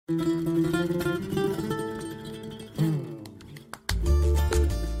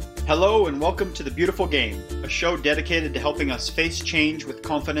Hello and welcome to The Beautiful Game, a show dedicated to helping us face change with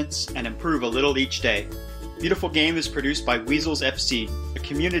confidence and improve a little each day. Beautiful Game is produced by Weasels FC, a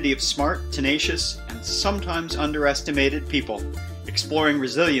community of smart, tenacious, and sometimes underestimated people exploring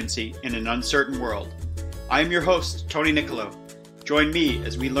resiliency in an uncertain world. I am your host, Tony Nicolo. Join me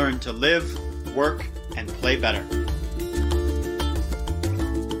as we learn to live, work, and play better.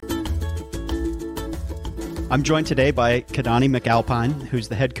 I'm joined today by Kidani McAlpine, who's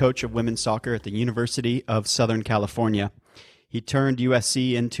the head coach of women's soccer at the University of Southern California. He turned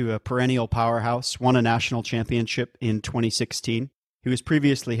USC into a perennial powerhouse, won a national championship in 2016. He was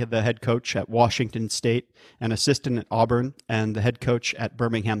previously the head coach at Washington State, an assistant at Auburn, and the head coach at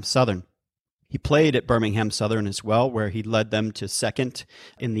Birmingham Southern. He played at Birmingham Southern as well, where he led them to second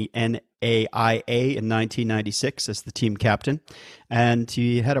in the NAIA in 1996 as the team captain. And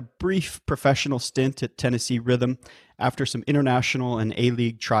he had a brief professional stint at Tennessee Rhythm after some international and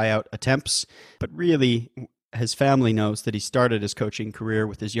A-League tryout attempts. But really, his family knows that he started his coaching career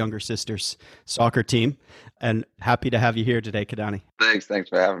with his younger sister's soccer team. And happy to have you here today, Kidani. Thanks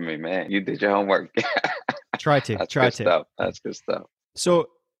for having me, man. You did your homework. Try to. That's good stuff.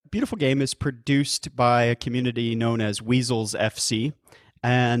 So, Beautiful Game is produced by a community known as Weasels FC.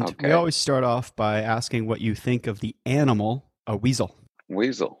 And we always start off by asking what you think of the animal, a weasel.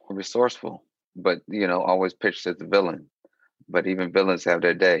 Weasel, resourceful, but, always pitched as the villain. But even villains have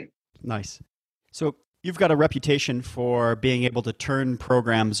their day. Nice. So you've got a reputation for being able to turn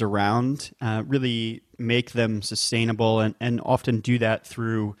programs around, really make them sustainable, and often do that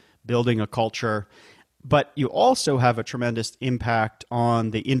through building a culture. But you also have a tremendous impact on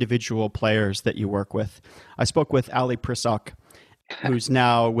the individual players that you work with. I spoke with Ali Prisock, who's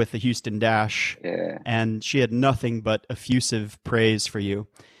now with the Houston Dash, and she had nothing but effusive praise for you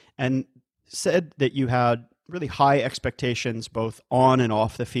and said that you had really high expectations both on and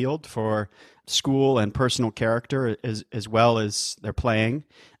off the field for school and personal character as well as their playing,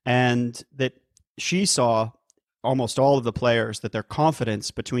 and that she saw almost all of the players that their confidence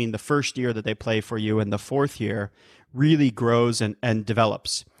between the first year that they play for you and the fourth year really grows and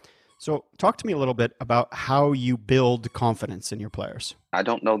develops. So talk to me a little bit about how you build confidence in your players. I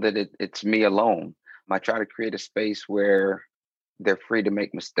don't know that it's me alone. I try to create a space where they're free to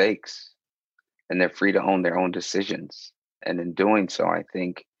make mistakes and they're free to own their own decisions. And in doing so, I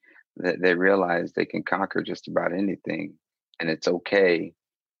think that they realize they can conquer just about anything, and it's okay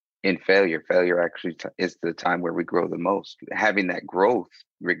in failure. Failure actually is the time where we grow the most. Having that growth,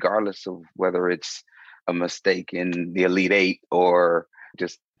 regardless of whether it's a mistake in the Elite Eight or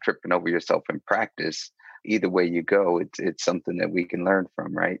just tripping over yourself in practice, either way you go, it's something that we can learn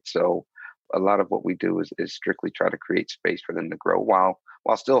from, right? So a lot of what we do is strictly try to create space for them to grow while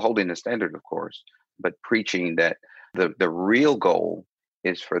still holding the standard, of course, but preaching that the real goal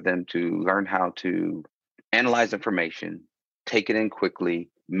is for them to learn how to analyze information, take it in quickly,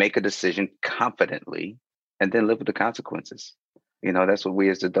 make a decision confidently, and then live with the consequences. That's what we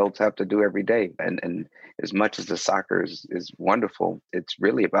as adults have to do every day. And as much as the soccer is wonderful, it's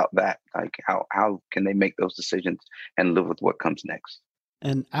really about that. Like how can they make those decisions and live with what comes next?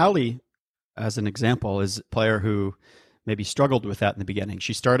 And Ali, as an example, is a player who maybe struggled with that in the beginning.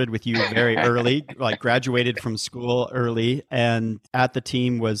 She started with you very early, like graduated from school early, and at the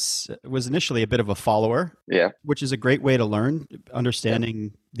team was initially a bit of a follower, which is a great way to learn,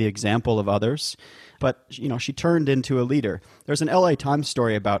 understanding the example of others. But, she turned into a leader. There's an LA Times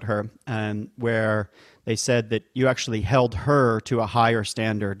story about her where they said that you actually held her to a higher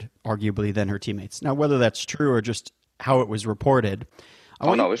standard, arguably, than her teammates. Now, whether that's true or just how it was reported.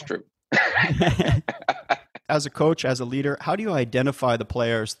 No, it's true. As a coach, as a leader, how do you identify the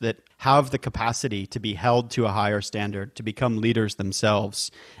players that have the capacity to be held to a higher standard, to become leaders themselves?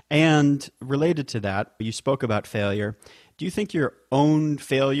 And related to that, you spoke about failure. Do you think your own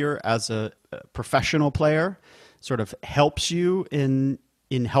failure as a professional player sort of helps you in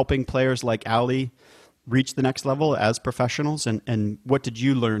helping players like Ali reach the next level as professionals? And what did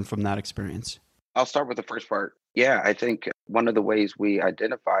you learn from that experience? I'll start with the first part. Yeah, I think one of the ways we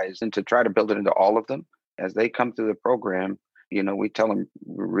identify is to try to build it into all of them. As they come through the program, we tell them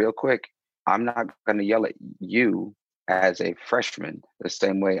real quick, I'm not going to yell at you as a freshman the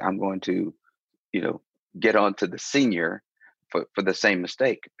same way I'm going to, get on to the senior for the same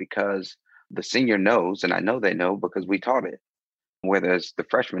mistake, because the senior knows, and I know they know because we taught it, whereas the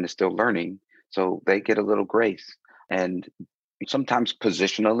freshman is still learning. So they get a little grace. And sometimes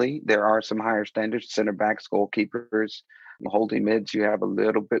positionally, there are some higher standards, center backs, goalkeepers, holding mids, you have a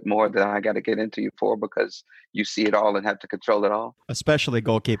little bit more that I got to get into you for because you see it all and have to control it all. Especially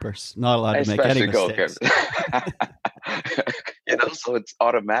goalkeepers, not allowed to make any mistakes. So it's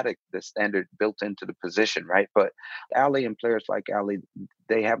automatic, the standard built into the position, right? But Allie and players like Allie,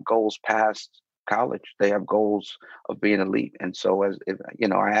 they have goals past college. They have goals of being elite. And so as if,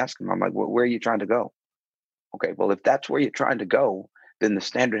 I ask them, I'm like, well, where are you trying to go? Okay, well, if that's where you're trying to go, then the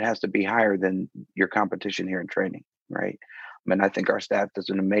standard has to be higher than your competition here in training, right? I mean, I think our staff does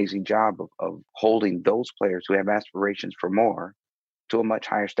an amazing job of holding those players who have aspirations for more to a much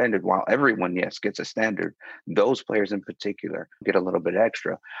higher standard. While everyone, yes, gets a standard, those players in particular get a little bit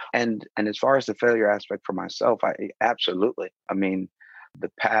extra. And as far as the failure aspect for myself, I absolutely. I mean,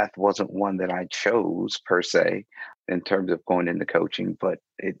 the path wasn't one that I chose per se in terms of going into coaching, but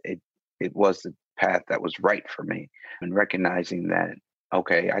it was the path that was right for me. And recognizing that,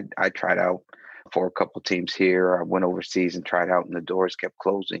 okay, I tried out for a couple teams here. I went overseas and tried out, and the doors kept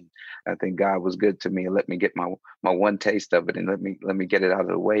closing. I think God was good to me and let me get my one taste of it, and let me get it out of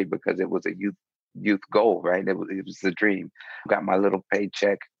the way, because it was a youth goal, right? It was the dream. Got my little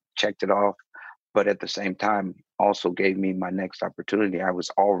paycheck, checked it off, but at the same time also gave me my next opportunity. I was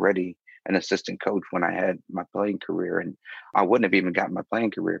already an assistant coach when I had my playing career, and I wouldn't have even gotten my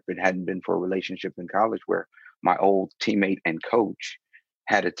playing career if it hadn't been for a relationship in college where my old teammate and coach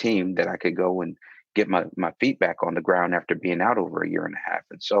had a team that I could go and get my feet back on the ground after being out over a year and a half.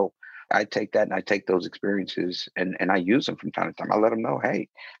 And so I take that and I take those experiences and I use them from time to time. I let them know, hey,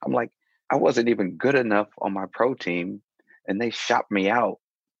 I'm like, I wasn't even good enough on my pro team, and they shopped me out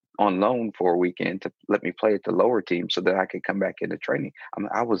on loan for a weekend to let me play at the lower team so that I could come back into training.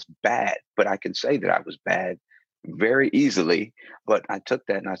 I was bad, but I can say that I was bad very easily. But I took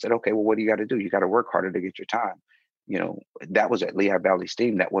that and I said, okay, well, what do you got to do? You got to work harder to get your time. That was at Lehigh Valley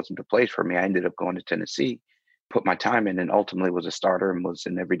Steam. That wasn't the place for me. I ended up going to Tennessee, put my time in, and ultimately was a starter and was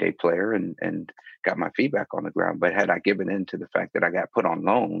an everyday player and got my feedback on the ground. But had I given in to the fact that I got put on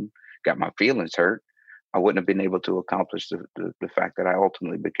loan, got my feelings hurt, I wouldn't have been able to accomplish the fact that I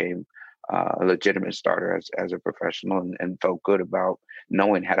ultimately became a legitimate starter as a professional, and felt good about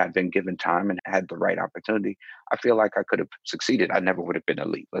knowing, had I been given time and had the right opportunity, I feel like I could have succeeded. I never would have been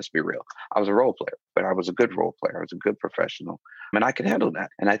elite. Let's be real. I was a role player, but I was a good role player. I was a good professional, and I could handle that.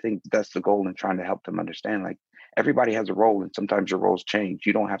 And I think that's the goal in trying to help them understand, like, everybody has a role, and sometimes your roles change.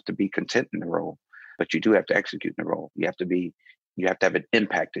 You don't have to be content in the role, but you do have to execute in the role. You have to have an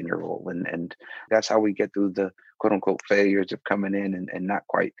impact in your role. And that's how we get through the quote unquote failures of coming in and not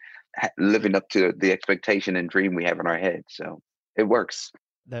quite living up to the expectation and dream we have in our head. So it works.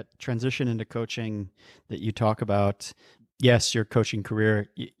 That transition into coaching that you talk about, yes, your coaching career,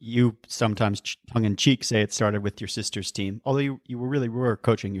 you sometimes tongue in cheek say it started with your sister's team, although you really were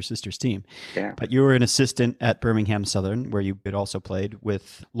coaching your sister's team. Yeah. But you were an assistant at Birmingham Southern, where you had also played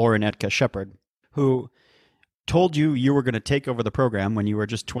with Lauren Etka Shepard, who told you were going to take over the program when you were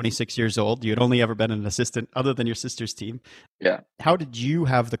just 26 years old. You had only ever been an assistant other than your sister's team. Yeah. How did you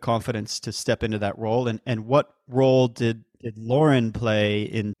have the confidence to step into that role? And what role did Lauren play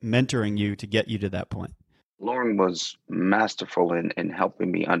in mentoring you to get you to that point? Lauren was masterful in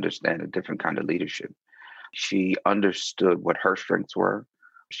helping me understand a different kind of leadership. She understood what her strengths were.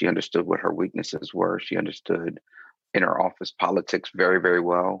 She understood what her weaknesses were. She understood inner office politics very, very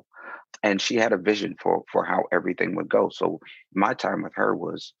well. And she had a vision for how everything would go. So my time with her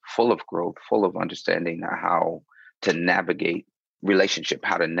was full of growth, full of understanding how to navigate relationship,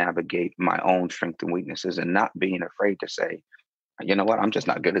 how to navigate my own strengths and weaknesses, and not being afraid to say, you know what, I'm just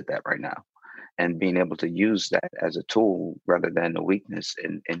not good at that right now. And being able to use that as a tool rather than a weakness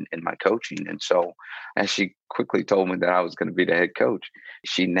in my coaching. And so as she quickly told me that I was going to be the head coach,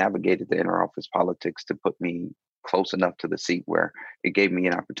 she navigated the inner office politics to put me close enough to the seat where it gave me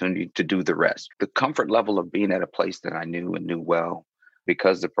an opportunity to do the rest. The comfort level of being at a place that I knew and knew well,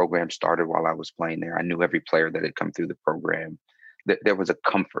 because the program started while I was playing there. I knew every player that had come through the program. There was a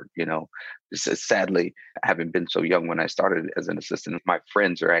comfort, sadly, having been so young when I started as an assistant, my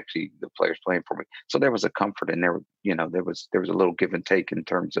friends are actually the players playing for me. So there was a comfort, and there was a little give and take in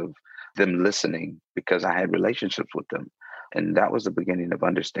terms of them listening, because I had relationships with them. And that was the beginning of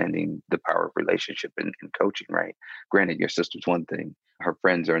understanding the power of relationship in coaching, right? Granted, your sister's one thing, her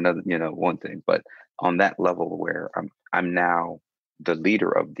friends are another, one thing. But on that level where I'm now the leader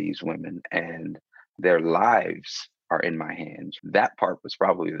of these women and their lives are in my hands, that part was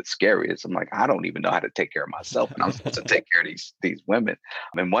probably the scariest. I'm like, I don't even know how to take care of myself, and I'm supposed to take care of these women.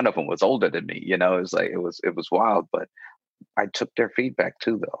 I mean, one of them was older than me, it's like it was wild, but I took their feedback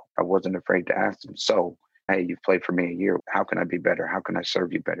too, though. I wasn't afraid to ask them. So, hey, you've played for me a year. How can I be better? How can I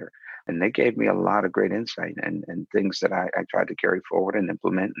serve you better? And they gave me a lot of great insight and things that I tried to carry forward and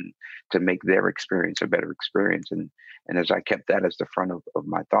implement and to make their experience a better experience. And as I kept that as the front of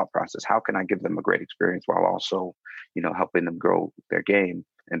my thought process, how can I give them a great experience while also, helping them grow their game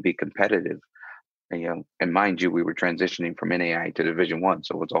and be competitive? And mind you, we were transitioning from NAI to Division 1,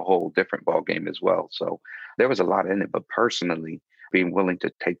 so it was a whole different ball game as well. So there was a lot in it. But personally, being willing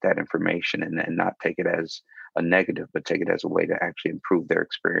to take that information and not take it as a negative, but take it as a way to actually improve their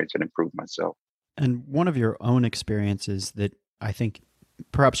experience and improve myself. And one of your own experiences that I think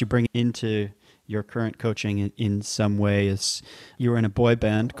perhaps you bring into your current coaching in some way is you were in a boy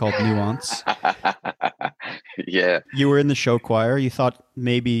band called Nuance. Yeah. You were in the show choir. You thought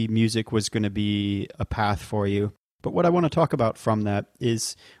maybe music was going to be a path for you. But what I want to talk about from that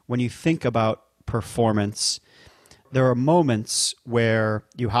is when you think about performance, there are moments where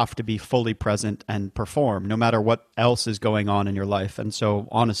you have to be fully present and perform no matter what else is going on in your life. And so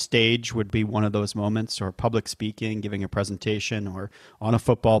on a stage would be one of those moments, or public speaking, giving a presentation, or on a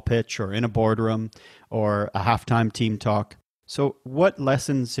football pitch, or in a boardroom, or a halftime team talk. So what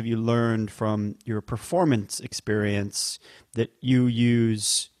lessons have you learned from your performance experience that you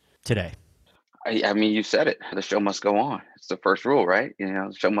use today? I mean, you said it. The show must go on. It's the first rule, right?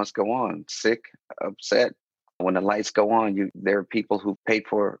 The show must go on. Sick, upset. When the lights go on, there are people who paid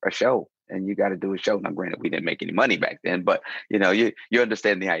for a show, and you got to do a show. Now, granted, we didn't make any money back then, but you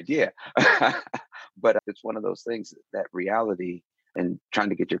understand the idea. But it's one of those things, that reality, and trying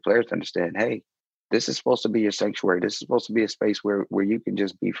to get your players to understand, hey, this is supposed to be your sanctuary. This is supposed to be a space where you can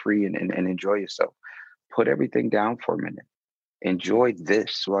just be free and enjoy yourself. Put everything down for a minute. Enjoy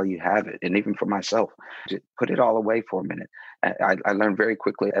this while you have it. And even for myself, just put it all away for a minute. I learned very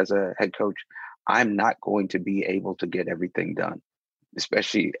quickly as a head coach, I'm not going to be able to get everything done,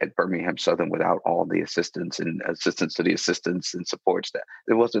 especially at Birmingham Southern, without all the assistants and assistants to the assistants and supports. That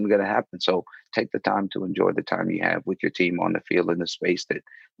it wasn't going to happen. So take the time to enjoy the time you have with your team on the field, in the space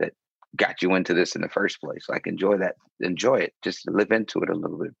that got you into this in the first place. Like, enjoy that, enjoy it, just live into it a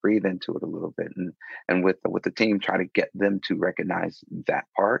little bit, breathe into it a little bit. And with the team, try to get them to recognize that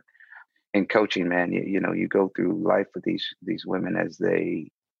part. In coaching, man, you go through life with these women as they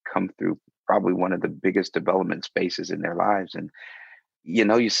come through probably one of the biggest development spaces in their lives. And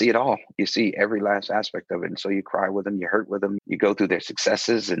you see it all. You see every last aspect of it. And so you cry with them, you hurt with them, you go through their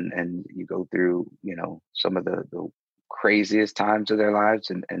successes, and you go through, some of the craziest times of their lives.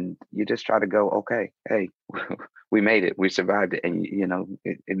 And you just try to go, okay, hey, we made it, we survived it. And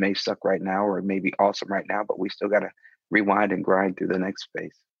it may suck right now, or it may be awesome right now, but we still got to rewind and grind through the next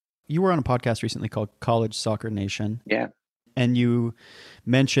phase. You were on a podcast recently called College Soccer Nation. Yeah. And you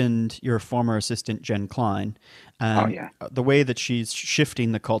mentioned your former assistant, Jen Klein, and the way that she's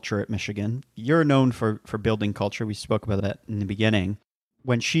shifting the culture at Michigan. You're known for building culture. We spoke about that in the beginning.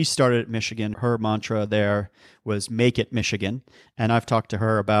 When she started at Michigan, her mantra there was "Make it Michigan." And I've talked to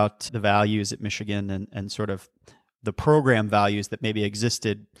her about the values at Michigan and sort of the program values that maybe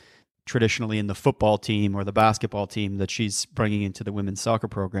existed traditionally in the football team or the basketball team that she's bringing into the women's soccer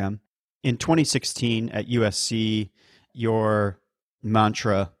program. In 2016 at USC, your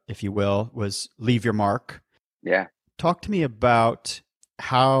mantra, if you will, was "Leave your mark." Yeah. Talk to me about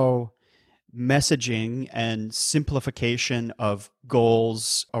how messaging and simplification of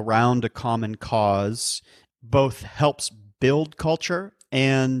goals around a common cause both helps build culture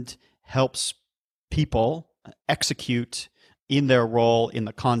and helps people execute in their role in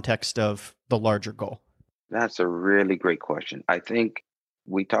the context of the larger goal. That's a really great question. I think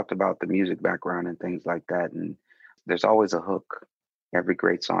we talked about the music background and things like that, and there's always a hook. Every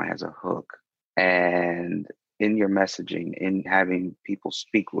great song has a hook. And in your messaging, in having people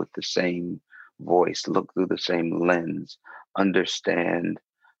speak with the same voice, look through the same lens, understand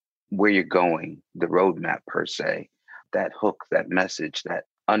where you're going, the roadmap per se, that hook, that message, that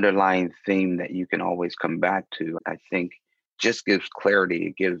underlying theme that you can always come back to, I think just gives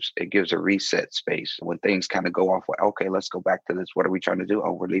clarity. It gives a reset space when things kind of go off. Okay, let's go back to this. What are we trying to do?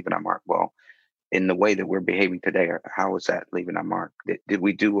 Oh, we're leaving our mark. Well, in the way that we're behaving today, how is that leaving our mark? Did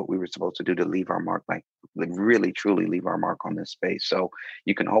we do what we were supposed to do to leave our mark, like really, truly leave our mark on this space? So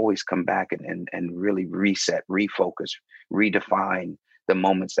you can always come back and really reset, refocus, redefine the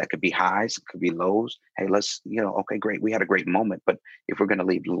moments that could be highs, could be lows. Hey, let's, okay, great. We had a great moment, but if we're going to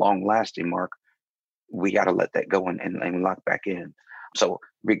leave long lasting mark, we got to let that go and lock back in. So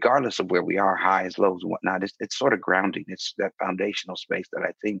regardless of where we are, highs, lows, and whatnot, it's sort of grounding. It's that foundational space that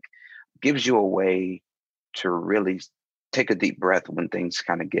I think gives you a way to really take a deep breath when things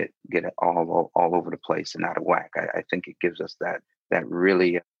kind of get all over the place and out of whack. I think it gives us that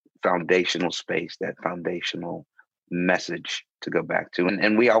really foundational space, that foundational message to go back to.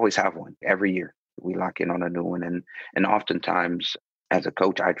 And we always have one every year. We lock in on a new one. And oftentimes as a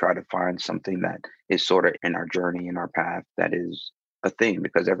coach, I try to find something that is sort of in our journey, in our path, that is a theme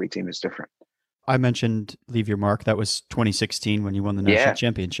because every team is different. I mentioned Leave Your Mark. That was 2016 when you won the national Yeah.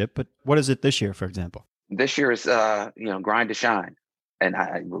 championship. But what is it this year, for example? This year is, grind to shine. And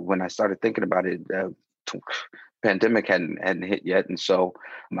when I started thinking about it, pandemic hadn't hit yet. And so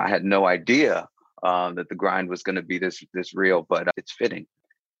I had no idea that the grind was going to be this real, but it's fitting.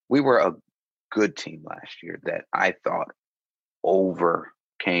 We were a good team last year that I thought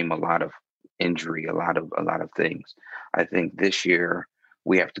overcame a lot of injury, a lot of things. I think this year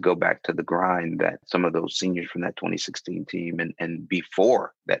we have to go back to the grind that some of those seniors from that 2016 team and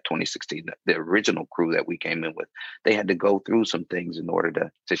before that 2016, the original crew that we came in with, they had to go through some things in order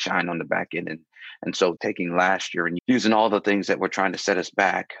to shine on the back end. And so taking last year and using all the things that were trying to set us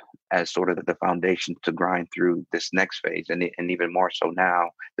back as sort of the foundation to grind through this next phase. And even more so now,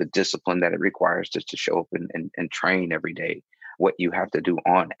 the discipline that it requires just to show up and train every day, what you have to do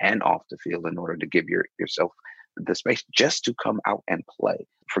on and off the field in order to give yourself the space just to come out and play.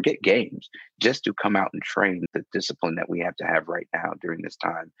 Forget games, just to come out and train. The discipline that we have to have right now during this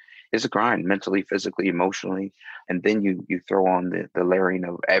time is a grind, mentally, physically, emotionally. And then you throw on the layering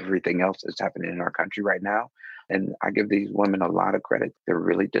of everything else that's happening in our country right now. And I give these women a lot of credit. They're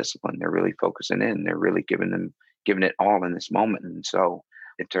really disciplined. They're really focusing in. They're really giving it all in this moment. And so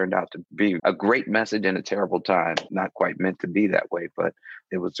it turned out to be a great message in a terrible time. Not quite meant to be that way, but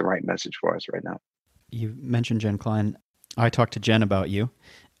it was the right message for us right now. You mentioned Jen Klein. I talked to Jen about you,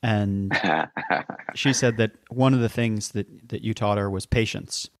 and she said that one of the things that you taught her was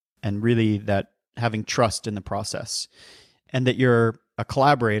patience, and really that having trust in the process, and that you're a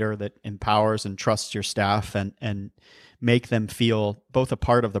collaborator that empowers and trusts your staff and make them feel both a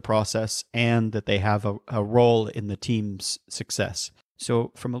part of the process and that they have a role in the team's success.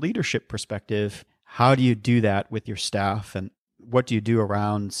 So from a leadership perspective, how do you do that with your staff, and what do you do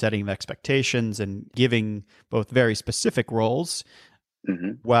around setting expectations and giving both very specific roles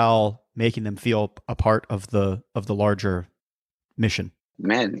while making them feel a part of the larger mission?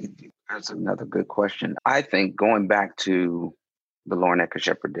 Man, that's another good question. I think going back to the Loren Ecker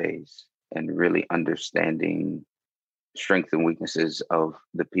Shepherd days and really understanding strengths and weaknesses of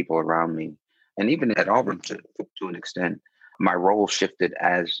the people around me, and even at Auburn to an extent, my role shifted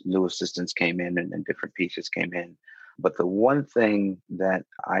as new assistants came in and different pieces came in. But the one thing that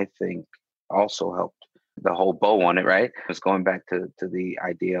I think also helped the whole bow on it, right, was going back to the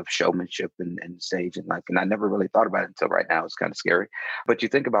idea of showmanship and stage and and I never really thought about it until right now. It's kind of scary. But you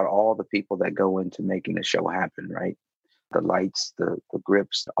think about all the people that go into making the show happen, right? The lights, the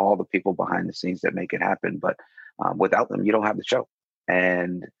grips, all the people behind the scenes that make it happen. But without them, you don't have the show.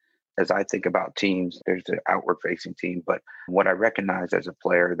 And as I think about teams, there's the outward facing team. But what I recognize as a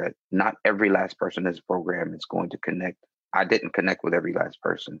player that not every last person in this program is going to connect. I didn't connect with every last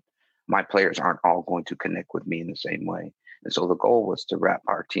person. My players aren't all going to connect with me in the same way. And so the goal was to wrap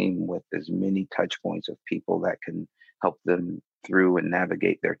our team with as many touch points of people that can help them through and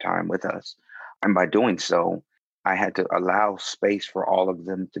navigate their time with us. And by doing so, I had to allow space for all of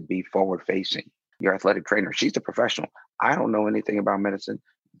them to be forward facing. Your athletic trainer, she's a professional. I don't know anything about medicine.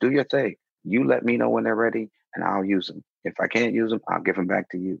 Do your thing. You let me know when they're ready and I'll use them. If I can't use them, I'll give them back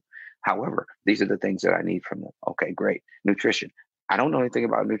to you. However, these are the things that I need from them. Okay, great. Nutrition. I don't know anything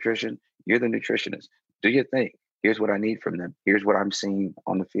about nutrition. You're the nutritionist. Do your thing. Here's what I need from them. Here's what I'm seeing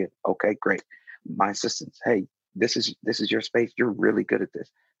on the field. Okay, great. My assistants. Hey, this is your space. You're really good at this.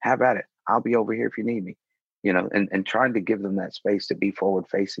 Have at it. I'll be over here if you need me. And trying to give them that space to be forward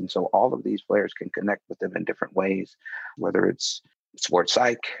facing so all of these players can connect with them in different ways, whether it's sports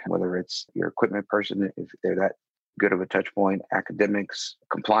psych, whether it's your equipment person, if they're that good of a touch point, academics,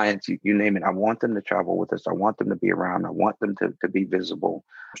 compliance, you name it. I want them to travel with us. I want them to be around. I want them to be visible,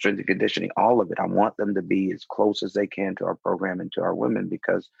 strength and conditioning, all of it. I want them to be as close as they can to our program and to our women,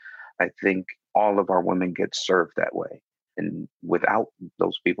 because I think all of our women get served that way. And without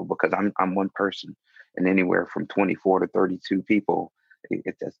those people, because I'm one person and anywhere from 24 to 32 people,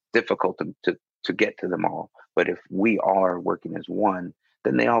 it's difficult to get to them all. But if we all are working as one,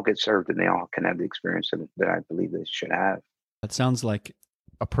 then they all get served and they all can have the experience that I believe they should have. It sounds like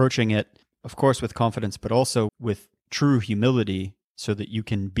approaching it, of course, with confidence, but also with true humility so that you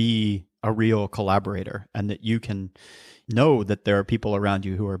can be a real collaborator and that you can know that there are people around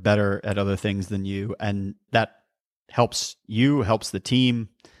you who are better at other things than you. And that helps you, helps the team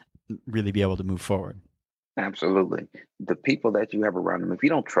really be able to move forward. Absolutely. The people that you have around them, if you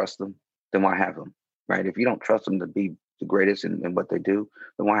don't trust them, then why have them, right? If you don't trust them to be the greatest in what they do,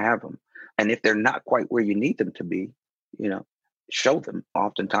 then why have them? And if they're not quite where you need them to be, show them.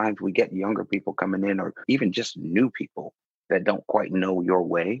 Oftentimes we get younger people coming in or even just new people that don't quite know your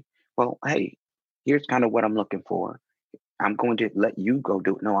way. Well, hey, here's kind of what I'm looking for. I'm going to let you go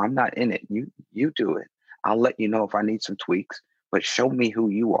do it. No, I'm not in it. You do it. I'll let you know if I need some tweaks, but show me who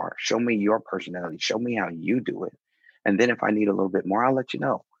you are. Show me your personality. Show me how you do it. And then if I need a little bit more, I'll let you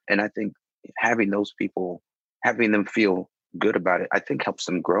know. And I think having those people, having them feel good about it, I think helps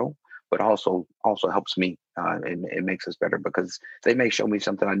them grow, but also helps me. And it makes us better because they may show me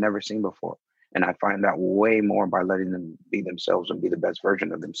something I've never seen before. And I find out way more by letting them be themselves and be the best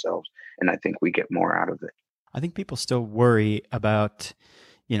version of themselves. And I think we get more out of it. I think people still worry about,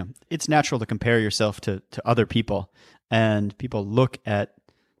 it's natural to compare yourself to other people, and people look at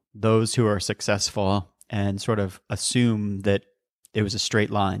those who are successful and sort of assume that it was a straight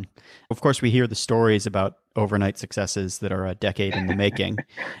line. Of course, we hear the stories about overnight successes that are a decade in the making.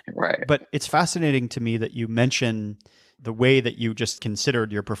 Right. But it's fascinating to me that you mention the way that you just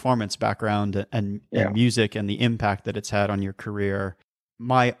considered your performance background and music and the impact that it's had on your career.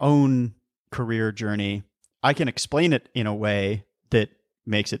 My own career journey, I can explain it in a way that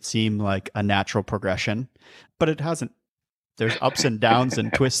makes it seem like a natural progression, but it hasn't. There's ups and downs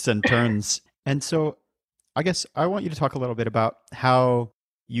and twists and turns. And so I guess I want you to talk a little bit about how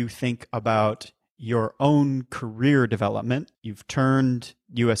you think about your own career development. You've turned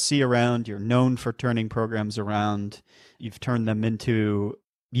USC around. You're known for turning programs around. You've turned them into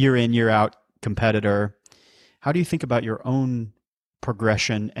year in, year out competitor. How do you think about your own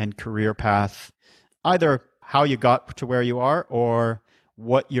progression and career path, either how you got to where you are or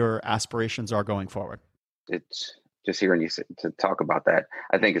what your aspirations are going forward? It's just hearing you to talk about that.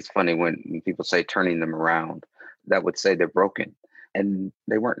 I think it's funny when people say turning them around, that would say they're broken. And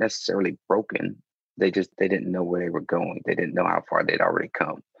they weren't necessarily broken. They didn't know where they were going. They didn't know how far they'd already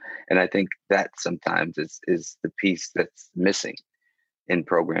come. And I think that sometimes is the piece that's missing in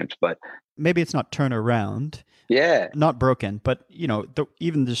programs. But maybe it's not turn around. Yeah. Not broken, but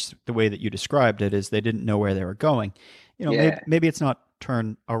even just the way that you described it is they didn't know where they were going. Maybe it's not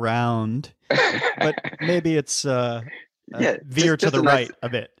turn around, but maybe it's veer to the right a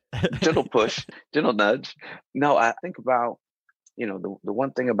bit. Gentle push, gentle nudge. No, I think about, the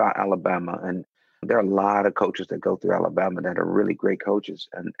one thing about Alabama, and there are a lot of coaches that go through Alabama that are really great coaches.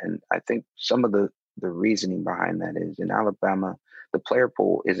 And I think some of the reasoning behind that is in Alabama, the player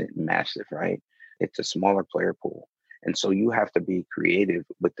pool isn't massive, right? It's a smaller player pool. And so you have to be creative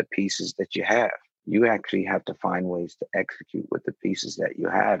with the pieces that you have. You actually have to find ways to execute with the pieces that you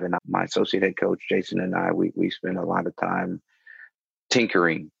have. And my associate head coach, Jason, and I, we spent a lot of time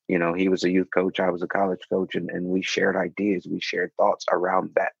tinkering. He was a youth coach, I was a college coach, and we shared ideas. We shared thoughts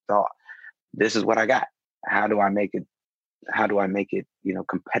around that thought. This is what I got. How do I make it,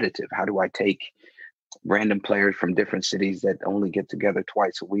 competitive? How do I take random players from different cities that only get together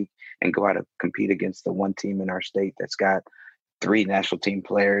twice a week and go out and compete against the one team in our state that's got 3 national team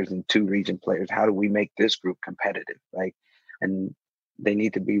players and 2 region players? How do we make this group competitive? And they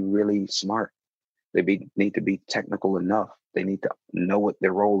need to be really smart. Need to be technical enough. They need to know what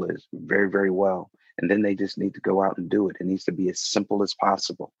their role is very, very well. And then they just need to go out and do it. It needs to be as simple as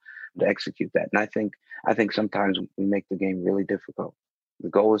possible to execute that. And I think sometimes we make the game really difficult. The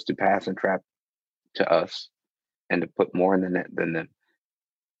goal is to pass and trap to us and to put more in the net than them.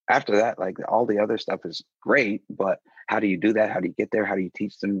 After that, all the other stuff is great, but how do you do that? How do you get there? How do you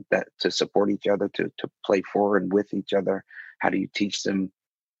teach them that to support each other, to play for and with each other? How do you teach them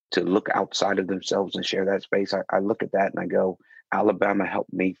to look outside of themselves and share that space? I look at that and I go, Alabama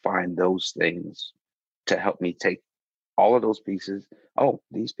helped me find those things to help me take all of those pieces. Oh,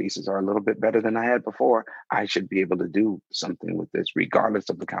 these pieces are a little bit better than I had before. I should be able to do something with this regardless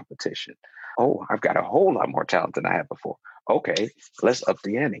of the competition. Oh, I've got a whole lot more talent than I had before. Okay, let's up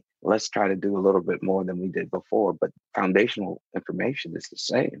the ante. Let's try to do a little bit more than we did before. But foundational information is the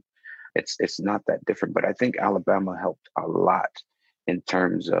same. It's not that different. But I think Alabama helped a lot in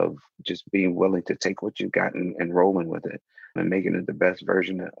terms of just being willing to take what you got and rolling with it and making it the best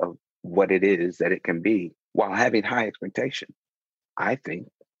version of what it is that it can be while having high expectation. I think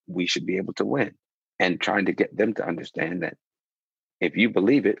we should be able to win, and trying to get them to understand that if you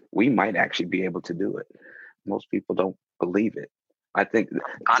believe it, we might actually be able to do it. Most people don't believe it. I think,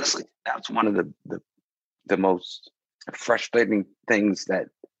 honestly, that's one of the most frustrating things that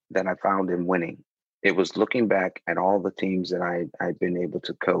I found in winning. It was looking back at all the teams that I'd been able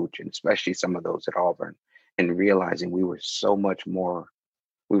to coach, and especially some of those at Auburn, and realizing we were so much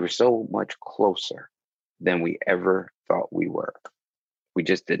closer than we ever thought we were. We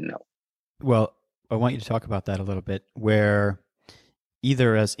just didn't know. Well, I want you to talk about that a little bit, where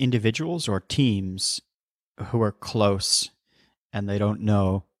either as individuals or teams who are close and they don't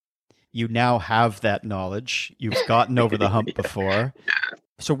know. You now have that knowledge. You've gotten over the hump before.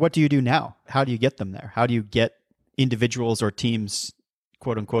 So what do you do now? How do you get them there? How do you get individuals or teams,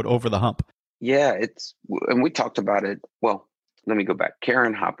 quote unquote, over the hump? Yeah, and we talked about it. Well, let me go back.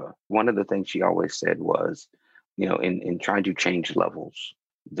 Karen Hoppe, one of the things she always said was, in trying to change levels,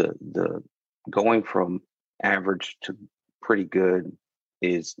 the going from average to pretty good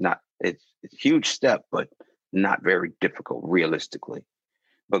is not, it's a huge step, but not very difficult realistically.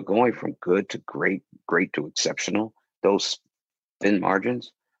 But going from good to great, great to exceptional, those thin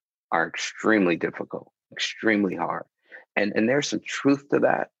margins are extremely difficult, extremely hard. And there's some truth to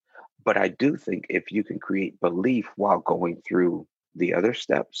that. But I do think if you can create belief while going through the other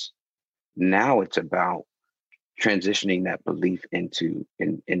steps, now it's about transitioning that belief into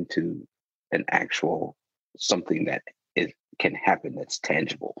an actual something that is can happen that's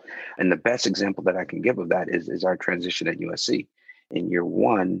tangible. And the best example that I can give of that is our transition at USC. In year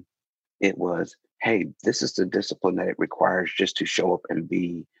one, it was, hey, this is the discipline that it requires just to show up and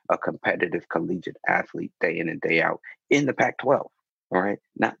be a competitive collegiate athlete day in and day out in the Pac-12. All right,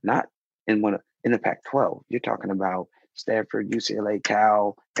 not in the Pac-12. You're talking about Stanford, UCLA,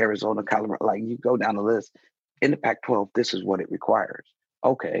 Cal, Arizona, Colorado. Like you go down the list. In the Pac-12, this is what it requires.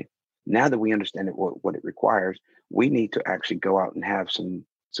 Okay, now that we understand what it requires, we need to actually go out and have some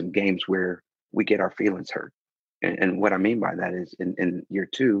games where we get our feelings hurt. And what I mean by that is in year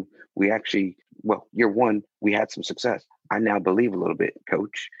two, year one, we had some success. I now believe a little bit,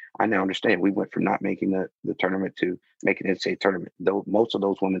 coach. I now understand we went from not making the tournament to making the NCAA tournament. Though most of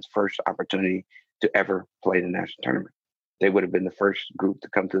those women's first opportunity to ever play the national tournament. They would have been the first group to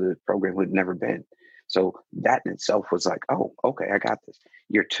come to the program who'd never been. So that in itself was like, oh, okay, I got this.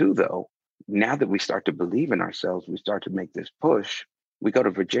 Year two, though, now that we start to believe in ourselves, we start to make this push. We go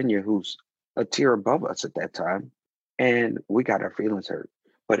to Virginia, who's a tier above us at that time, and we got our feelings hurt.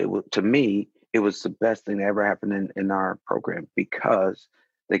 But to me, it was the best thing that ever happened in our program because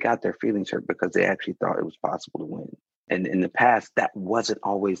they got their feelings hurt because they actually thought it was possible to win. And in the past, that wasn't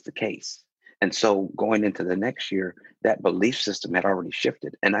always the case. And so going into the next year, that belief system had already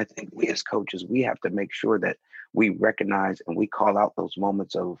shifted. And I think we as coaches, we have to make sure that we recognize and we call out those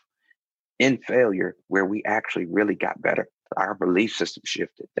moments of in failure where we actually really got better. Our belief system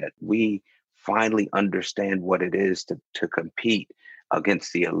shifted, that we finally understand what it is to compete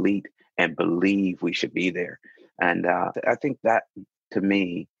against the elite and believe we should be there. And I think that to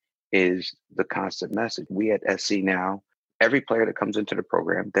me is the constant message. We at SC now, every player that comes into the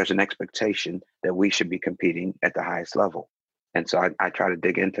program, there's an expectation that we should be competing at the highest level. And so I try to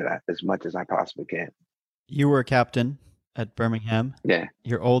dig into that as much as I possibly can. You were a captain at Birmingham. Yeah.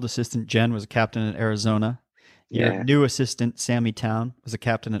 Your old assistant, Jen, was a captain at Arizona. Your Yeah. new assistant, Sammy Town, was a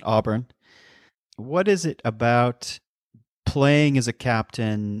captain at Auburn. What is it about playing as a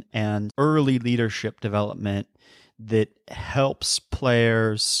captain and early leadership development that helps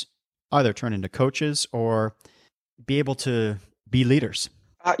players either turn into coaches or be able to be leaders?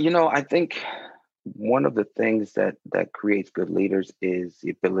 I think one of the things that creates good leaders is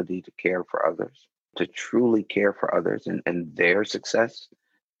the ability to care for others, to truly care for others and their success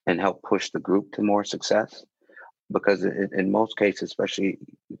and help push the group to more success. Because in most cases, especially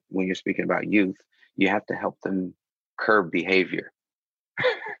when you're speaking about youth, you have to help them curb behavior.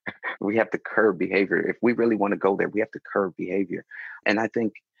 We have to curb behavior. If we really want to go there, we have to curb behavior. And I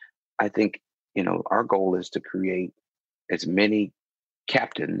think, our goal is to create as many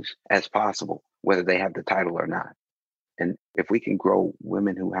captains as possible, whether they have the title or not. And if we can grow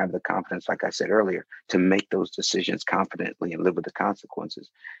women who have the confidence, like I said earlier, to make those decisions confidently and live with the consequences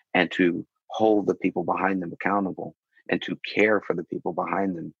and to hold the people behind them accountable and to care for the people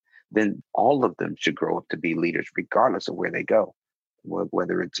behind them, then all of them should grow up to be leaders, regardless of where they go,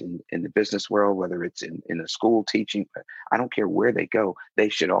 whether it's in the business world, whether it's in a school teaching. I don't care where they go. They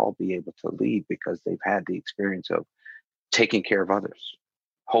should all be able to lead because they've had the experience of taking care of others,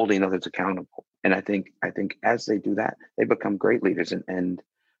 holding others accountable. And I think as they do that, they become great leaders.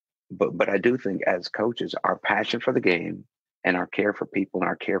 But I do think as coaches, our passion for the game and our care for people and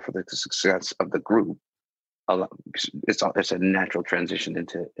our care for the success of the group, it's a natural transition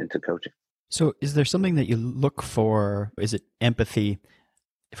into coaching. So is there something that you look for? Is it empathy?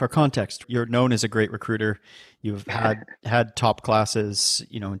 For context, you're known as a great recruiter. You've had top classes,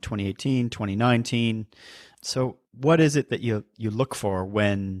 in 2018, 2019. So what is it that you look for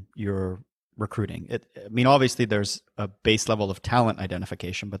when you're recruiting? Obviously there's a base level of talent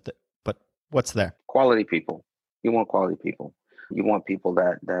identification, but what's there? Quality people. You want quality people. You want people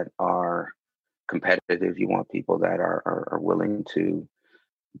that are competitive. You want people that are willing to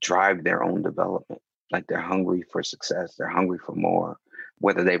drive their own development. Like they're hungry for success. They're hungry for more,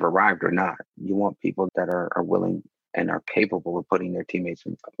 whether they've arrived or not. You want people that are willing and are capable of putting their teammates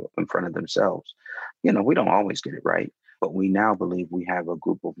in front of themselves. We don't always get it right, but we now believe we have a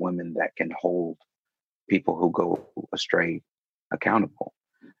group of women that can hold people who go astray accountable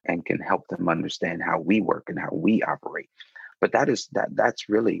and can help them understand how we work and how we operate. But that's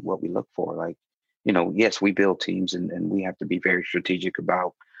really what we look for. Like, yes, we build teams and we have to be very strategic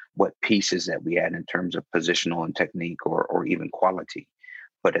about what pieces that we add in terms of positional and technique or even quality.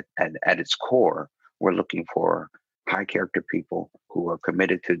 But at its core, we're looking for high character people who are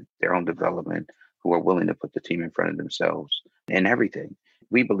committed to their own development, who are willing to put the team in front of themselves and everything.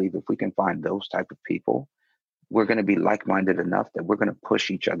 We believe if we can find those type of people, we're going to be like-minded enough that we're going to push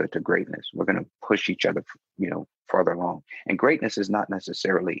each other to greatness. We're going to push each other, further along. And greatness is not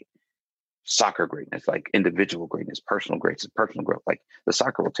necessarily soccer greatness, like individual greatness, personal greatness, personal growth. Like the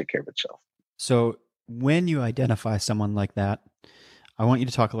soccer will take care of itself. So when you identify someone like that, I want you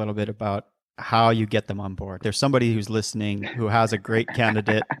to talk a little bit about how you get them on board. There's somebody who's listening who has a great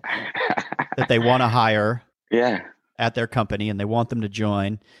candidate that they want to hire at their company and they want them to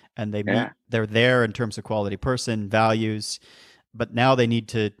join, and they're there in terms of quality person, values, but now they need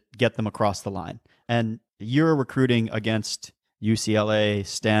to get them across the line. And you're recruiting against UCLA,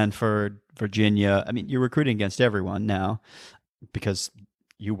 Stanford, Virginia. I mean, you're recruiting against everyone now because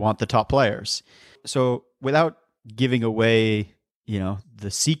you want the top players. So without giving away, the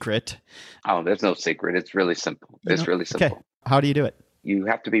secret. Oh, there's no secret. It's really simple. It's really simple. Okay. How do you do it? You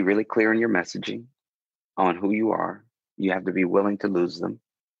have to be really clear in your messaging on who you are. You have to be willing to lose them.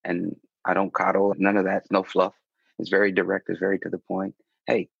 And I don't coddle, none of that, no fluff. It's very direct, it's very to the point.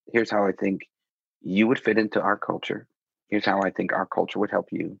 Hey, here's how I think you would fit into our culture. Here's how I think our culture would help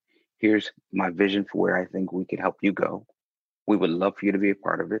you. Here's my vision for where I think we could help you go. We would love for you to be a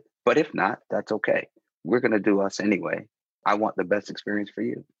part of it. But if not, that's okay. We're going to do us anyway. I want the best experience for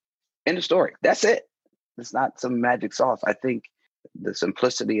you. End of story. That's it. It's not some magic sauce. I think the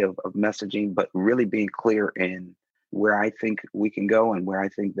simplicity of messaging, but really being clear in where I think we can go and where I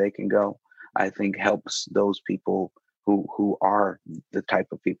think they can go, I think helps those people who are the type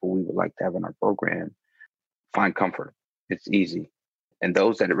of people we would like to have in our program find comfort. It's easy. And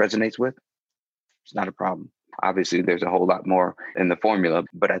those that it resonates with, it's not a problem. Obviously, there's a whole lot more in the formula,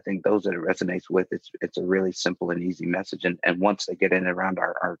 but I think those that it resonates with, it's a really simple and easy message. And once they get in around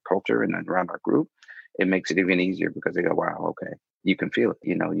our culture and around our group, it makes it even easier because they go, wow, okay, you can feel it.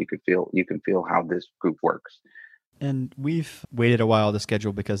 You can feel how this group works. And we've waited a while to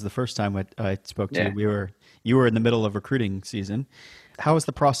schedule because the first time I spoke to you, you were in the middle of recruiting season. How has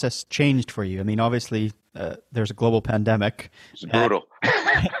the process changed for you? I mean, obviously, there's a global pandemic. It's brutal.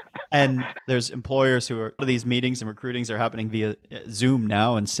 And there's employers these meetings and recruitings are happening via Zoom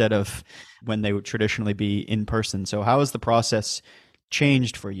now instead of when they would traditionally be in person. So how has the process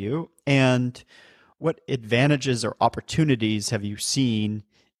changed for you? And what advantages or opportunities have you seen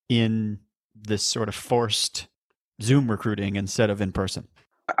in this sort of forced Zoom recruiting instead of in person?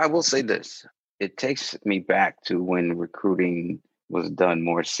 I will say this. It takes me back to when recruiting was done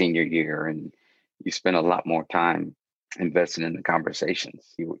more senior year and you spent a lot more time investing in the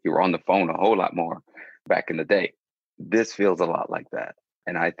conversations. You were on the phone a whole lot more back in the day. This feels a lot like that.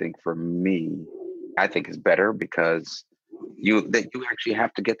 And I think for me, I think it's better because you actually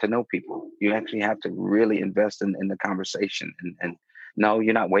have to get to know people. You actually have to really invest in the conversation. And no,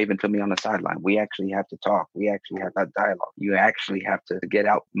 you're not waving to me on the sideline. We actually have to talk. We actually have that dialogue. You actually have to get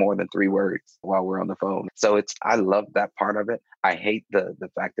out more than 3 words while we're on the phone. So I love that part of it. I hate the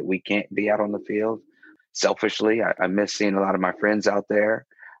fact that we can't be out on the field. Selfishly, I miss seeing a lot of my friends out there,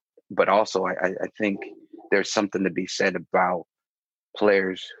 but also I think there's something to be said about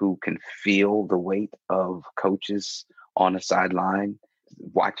players who can feel the weight of coaches on a sideline,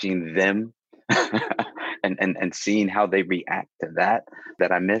 watching them and seeing how they react to that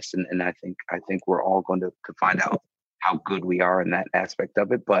I miss. And I think we're all going to find out how good we are in that aspect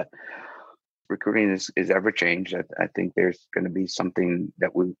of it. But recruiting is ever changed. I think there's going to be something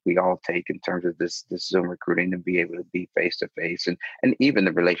that we all take in terms of this Zoom recruiting and be able to be face to face and even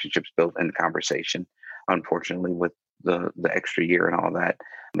the relationships built in the conversation. Unfortunately, with the extra year and all that,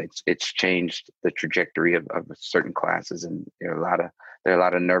 it's changed the trajectory of certain classes, and there are a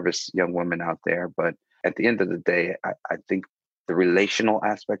lot of nervous young women out there. But at the end of the day, I think the relational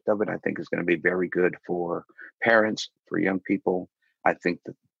aspect of it, I think, is going to be very good for parents, for young people. I think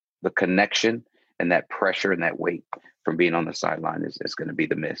that the connection and that pressure and that weight from being on the sideline is going to be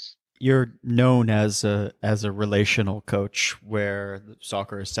the miss. You're known as a relational coach where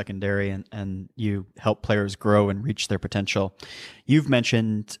soccer is secondary and you help players grow and reach their potential. You've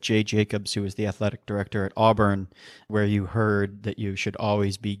mentioned Jay Jacobs, who is the athletic director at Auburn, where you heard that you should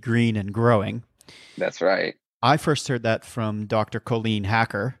always be green and growing. That's right. I first heard that from Dr. Colleen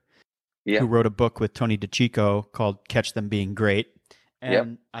Hacker, who Yep. wrote a book with Tony DeCicco called Catch Them Being Great. Yep.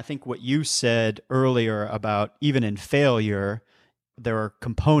 And I think what you said earlier about even in failure, there are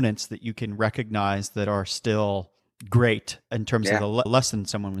components that you can recognize that are still great in terms of Yeah. the lesson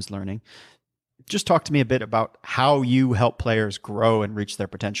someone was learning. Just talk to me a bit about how you help players grow and reach their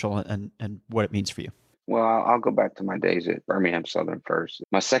potential and what it means for you. Well, I'll go back to my days at Birmingham Southern first.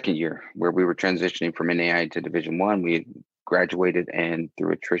 My second year, where we were transitioning from NAIA to Division One, we had graduated and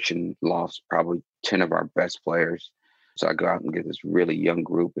through attrition lost probably 10 of our best players. So I go out and get this really young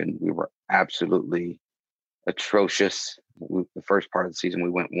group, and we were absolutely atrocious. The first part of the season, we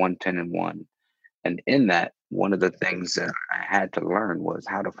went 1-10-1. And in that, one of the things that I had to learn was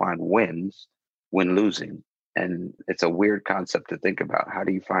how to find wins when losing. And it's a weird concept to think about. How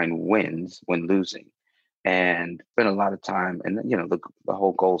do you find wins when losing? And spent a lot of time, and the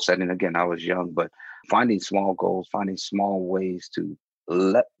whole goal setting. Again, I was young, but finding small goals, finding small ways to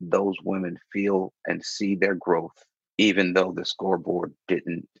let those women feel and see their growth, even though the scoreboard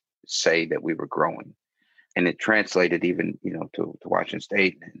didn't say that we were growing. And it translated even, to Washington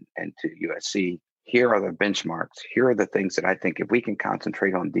State and to USC. Here are the benchmarks. Here are the things that I think if we can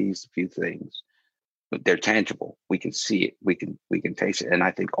concentrate on these few things, they're tangible. We can see it. We can taste it. And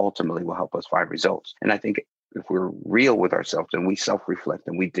I think ultimately will help us find results. And I think if we're real with ourselves and we self-reflect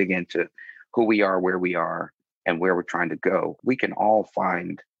and we dig into who we are, where we are, and where we're trying to go, we can all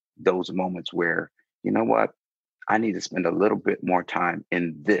find those moments where, you know what, I need to spend a little bit more time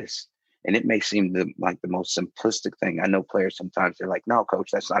in this. And it may seem like the most simplistic thing. I know players sometimes they're like, no,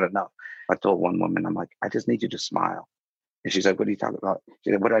 coach, that's not enough. I told one woman, I'm like, I just need you to smile. And she's like, what are you talking about?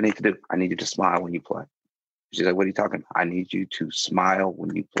 She's like, what do I need to do? I need you to smile when you play. She's like, what are you talking about? I need you to smile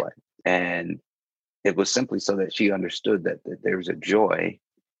when you play. And it was simply so that she understood that there's a joy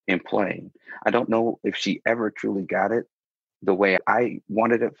in playing. I don't know if she ever truly got it the way I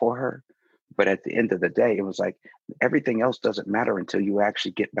wanted it for her. But at the end of the day, it was like everything else doesn't matter until you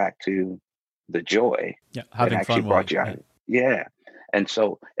actually get back to the joy Having that actually fun brought you out. Yeah. And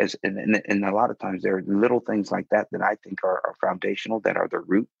so, and a lot of times there are little things like that I think are foundational, that are the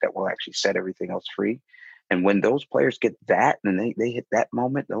root that will actually set everything else free. And when those players get that and they hit that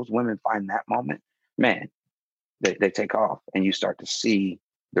moment, those women find that moment, man, they take off and you start to see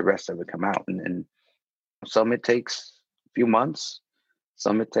the rest of it come out. And some it takes a few months,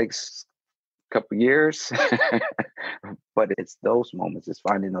 some it takes a couple years, but it's those moments, it's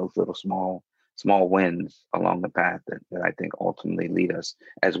finding those little small wins along the path that I think ultimately lead us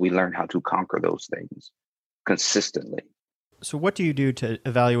as we learn how to conquer those things consistently. So what do you do to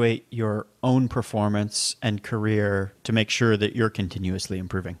evaluate your own performance and career to make sure that you're continuously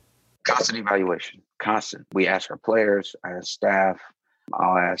improving? Constant evaluation, constant. We ask our players, I ask staff,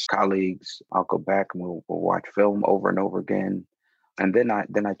 I'll ask colleagues, I'll go back and we'll watch film over and over again. And then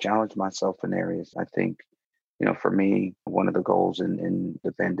I challenge myself in areas. I think, for me, one of the goals in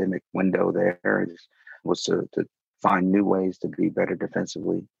the pandemic window was to find new ways to be better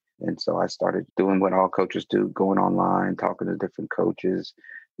defensively. And so I started doing what all coaches do, going online, talking to different coaches,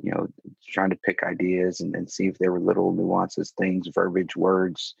 trying to pick ideas and see if there were little nuances, things, verbiage,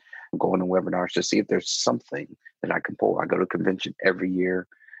 words, going to webinars to see if there's something that I can pull. I go to convention every year.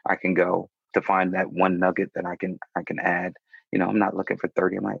 I can go to find that one nugget that I can add. I'm not looking for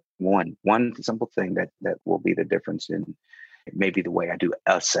 30. I'm like one simple thing that will be the difference in maybe the way I do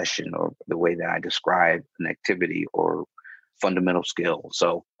a session or the way that I describe an activity or fundamental skill.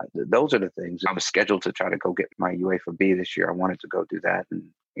 So those are the things. I was scheduled to try to go get my UEFA B this year. I wanted to go do that and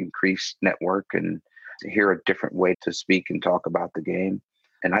increase network and to hear a different way to speak and talk about the game.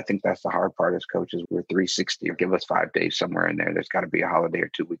 And I think that's the hard part as coaches. We're 360. Give us 5 days somewhere in there. There's got to be a holiday or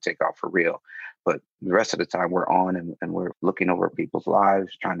two we take off for real. But the rest of the time we're on and we're looking over people's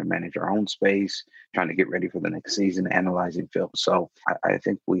lives, trying to manage our own space, trying to get ready for the next season, analyzing film. So I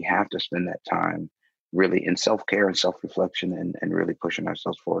think we have to spend that time really in self-care and self-reflection and really pushing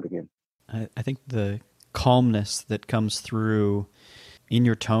ourselves forward again. I think the calmness that comes through in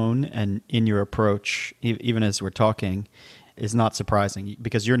your tone and in your approach, even as we're talking, is not surprising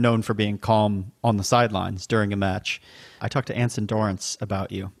because you're known for being calm on the sidelines during a match. I talked to Anson Dorrance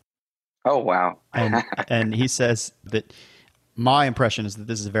about you. Oh, wow. and he says that my impression is that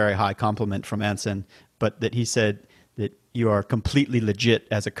this is a very high compliment from Anson, but that he said that you are completely legit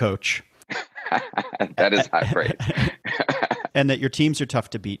as a coach. That is high praise. and that your teams are tough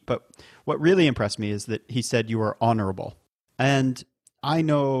to beat. But what really impressed me is that he said you are honorable. And I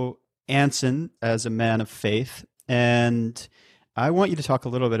know Anson as a man of faith, and I want you to talk a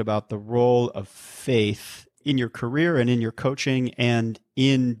little bit about the role of faith in your career and in your coaching and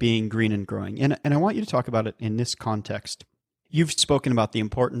in being green and growing. And I want you to talk about it in this context. You've spoken about the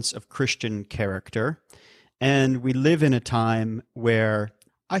importance of Christian character, and we live in a time where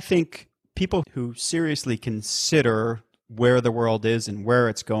I think people who seriously consider where the world is and where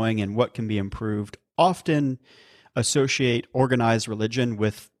it's going and what can be improved often associate organized religion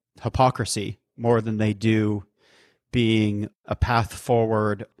with hypocrisy more than they do being a path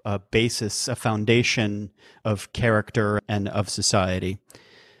forward, a basis, a foundation of character and of society.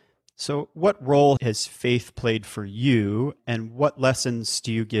 So what role has faith played for you, and what lessons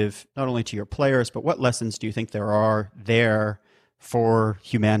do you give not only to your players, but what lessons do you think there are there for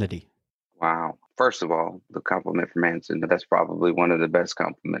humanity? Wow. First of all, the compliment from Anson, that's probably one of the best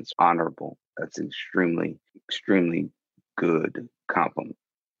compliments. Honorable. That's extremely, extremely good compliment.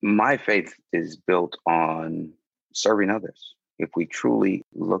 My faith is built on serving others. If we truly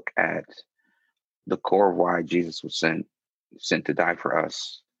look at the core of why Jesus was sent to die for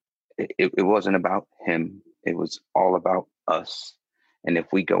us, it wasn't about him. It was all about us. And if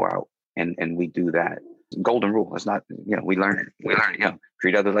we go out and we do that, golden rule. It's not, we learn it.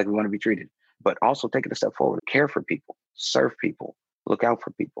 Treat others like we want to be treated, but also take it a step forward. Care for people, serve people, look out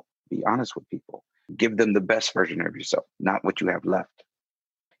for people, be honest with people, give them the best version of yourself, not what you have left.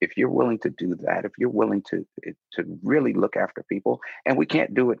 If you're willing to do that, if you're willing to really look after people, and we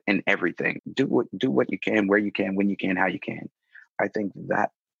can't do it in everything, do what you can, where you can, when you can, how you can. I think that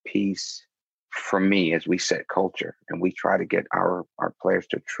piece for me, as we set culture and we try to get our players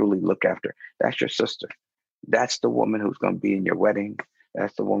to truly look after, that's your sister. That's the woman who's going to be in your wedding.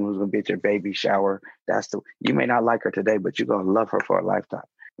 That's the woman who's going to be at your baby shower. You may not like her today, but you're going to love her for a lifetime.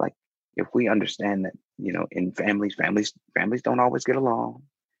 Like, if we understand that, in families don't always get along.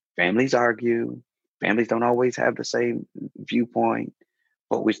 Families argue. Families don't always have the same viewpoint,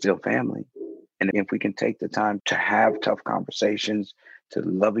 but we're still family. And if we can take the time to have tough conversations, to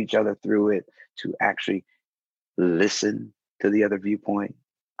love each other through it, to actually listen to the other viewpoint,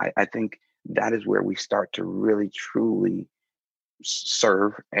 I think that is where we start to really, truly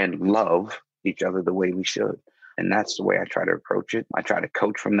serve and love each other the way we should. And that's the way I try to approach it. I try to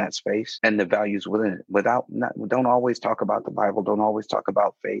coach from that space and the values within it. Don't always talk about the Bible, don't always talk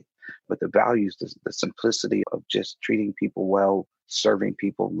about faith, but the values, the simplicity of just treating people well, serving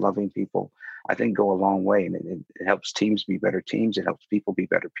people, loving people, I think go a long way. And it helps teams be better teams. It helps people be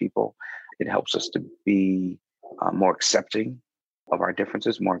better people. It helps us to be more accepting of our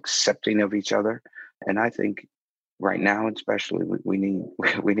differences, more accepting of each other. And I think right now, especially, we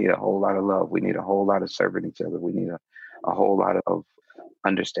need a whole lot of love. We need a whole lot of serving each other. We need a whole lot of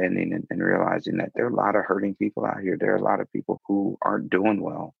understanding and realizing that there are a lot of hurting people out here. There are a lot of people who aren't doing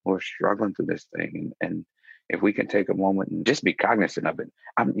well, who are struggling through this thing. And if we can take a moment and just be cognizant of it,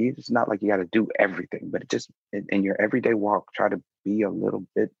 it's not like you got to do everything, but just in your everyday walk, try to be a little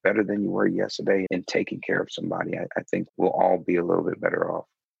bit better than you were yesterday in taking care of somebody. I think we'll all be a little bit better off.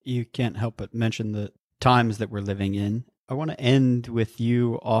 You can't help but mention the times that we're living in. I want to end with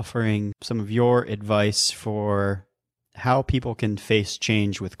you offering some of your advice for how people can face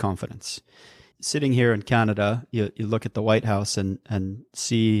change with confidence. Sitting here in Canada, you look at the White House and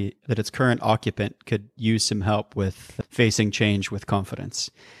see that its current occupant could use some help with facing change with confidence.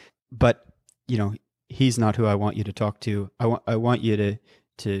 But, he's not who I want you to talk to. I want you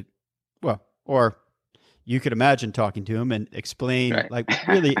to or you could imagine talking to him and explain, right, like,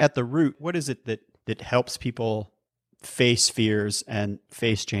 really at the root, what is it that helps people face fears and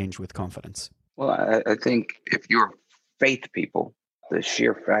face change with confidence? Well, I think if you're faith people, the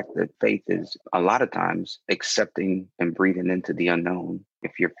sheer fact that faith is a lot of times accepting and breathing into the unknown.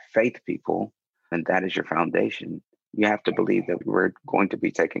 If you're faith people, and that is your foundation, you have to believe that we're going to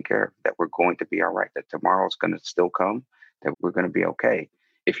be taken care of, that we're going to be all right, that tomorrow's going to still come, that we're going to be okay.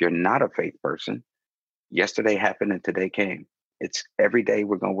 If you're not a faith person, yesterday happened and today came. It's every day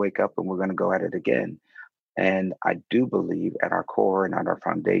we're going to wake up and we're going to go at it again. And I do believe at our core and at our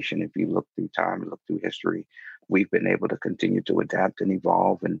foundation, if you look through time, look through history, we've been able to continue to adapt and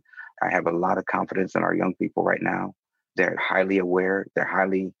evolve. And I have a lot of confidence in our young people right now. They're highly aware. They're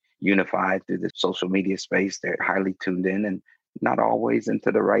highly unified through the social media space. They're highly tuned in and not always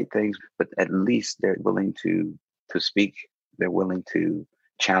into the right things, but at least they're willing to speak. They're willing to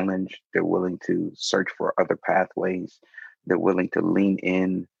challenge. They're willing to search for other pathways. They're willing to lean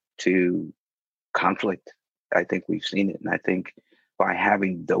in to conflict. I think we've seen it. And I think by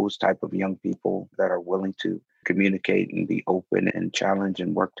having those type of young people that are willing to communicate and be open and challenge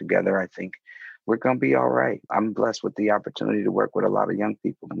and work together, I think we're going to be all right. I'm blessed with the opportunity to work with a lot of young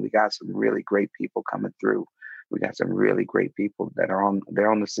people, and we got some really great people coming through. We got some really great people that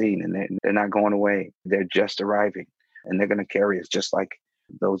they're on the scene, and they're not going away. They're just arriving, and they're going to carry us just like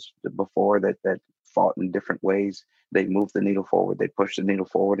those before that fought in different ways. They moved the needle forward. They pushed the needle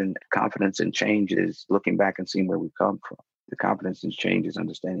forward, and confidence in change is looking back and seeing where we've come from. The confidence in change is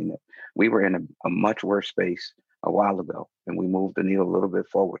understanding that we were in a much worse space a while ago, and we moved the needle a little bit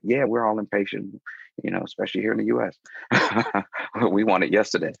forward. Yeah, we're all impatient, especially here in the U.S. We want it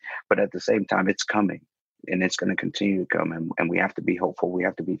yesterday, but at the same time, it's coming, and it's going to continue to come, and we have to be hopeful. We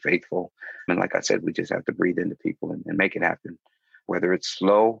have to be faithful, and like I said, we just have to breathe into people and make it happen. Whether it's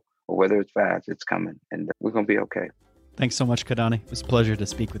slow or whether it's fast, it's coming, and we're going to be okay. Thanks so much, Kadani. It was a pleasure to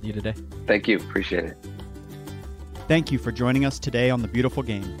speak with you today. Thank you. Appreciate it. Thank you for joining us today on The Beautiful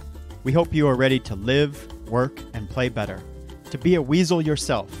Game. We hope you are ready to live, work, and play better. To be a weasel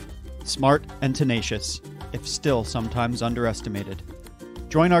yourself, smart and tenacious, if still sometimes underestimated.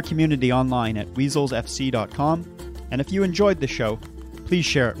 Join our community online at weaselsfc.com, and if you enjoyed the show, please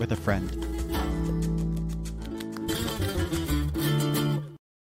share it with a friend.